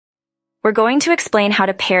We're going to explain how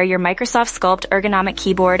to pair your Microsoft Sculpt Ergonomic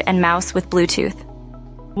keyboard and mouse with Bluetooth.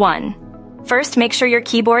 1. First, make sure your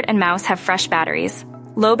keyboard and mouse have fresh batteries.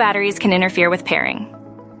 Low batteries can interfere with pairing.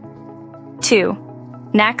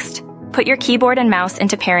 2. Next, put your keyboard and mouse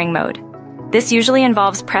into pairing mode. This usually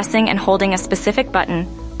involves pressing and holding a specific button,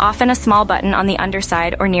 often a small button on the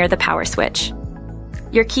underside or near the power switch.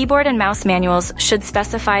 Your keyboard and mouse manuals should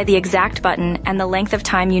specify the exact button and the length of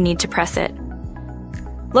time you need to press it.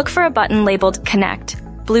 Look for a button labeled Connect,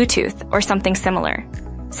 Bluetooth, or something similar.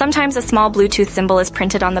 Sometimes a small Bluetooth symbol is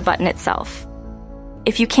printed on the button itself.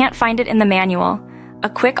 If you can't find it in the manual, a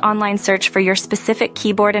quick online search for your specific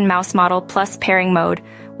keyboard and mouse model plus pairing mode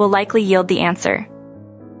will likely yield the answer.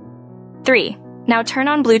 3. Now turn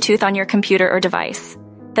on Bluetooth on your computer or device.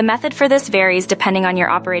 The method for this varies depending on your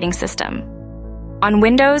operating system. On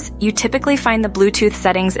Windows, you typically find the Bluetooth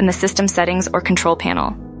settings in the System Settings or Control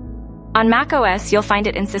Panel. On macOS, you'll find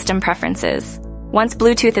it in System Preferences. Once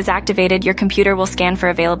Bluetooth is activated, your computer will scan for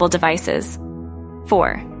available devices.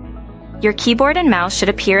 4. Your keyboard and mouse should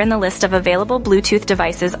appear in the list of available Bluetooth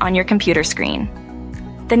devices on your computer screen.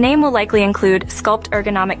 The name will likely include Sculpt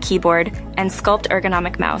Ergonomic Keyboard and Sculpt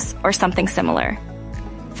Ergonomic Mouse, or something similar.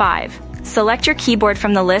 5. Select your keyboard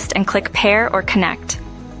from the list and click Pair or Connect.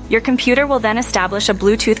 Your computer will then establish a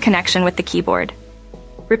Bluetooth connection with the keyboard.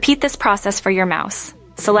 Repeat this process for your mouse.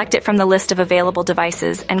 Select it from the list of available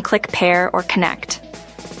devices and click Pair or Connect.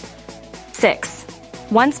 6.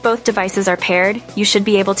 Once both devices are paired, you should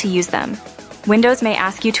be able to use them. Windows may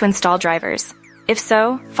ask you to install drivers. If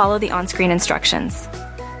so, follow the on-screen instructions.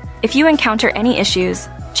 If you encounter any issues,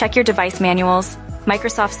 check your device manuals,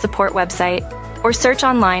 Microsoft's support website, or search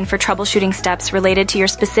online for troubleshooting steps related to your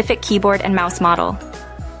specific keyboard and mouse model.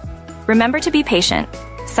 Remember to be patient.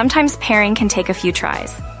 Sometimes pairing can take a few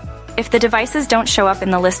tries. If the devices don't show up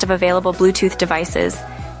in the list of available Bluetooth devices,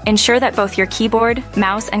 ensure that both your keyboard,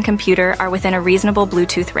 mouse, and computer are within a reasonable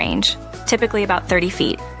Bluetooth range, typically about 30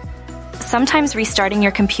 feet. Sometimes restarting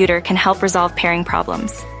your computer can help resolve pairing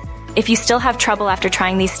problems. If you still have trouble after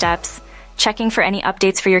trying these steps, checking for any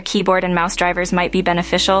updates for your keyboard and mouse drivers might be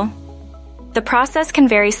beneficial. The process can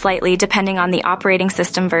vary slightly depending on the operating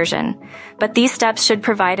system version, but these steps should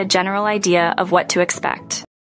provide a general idea of what to expect.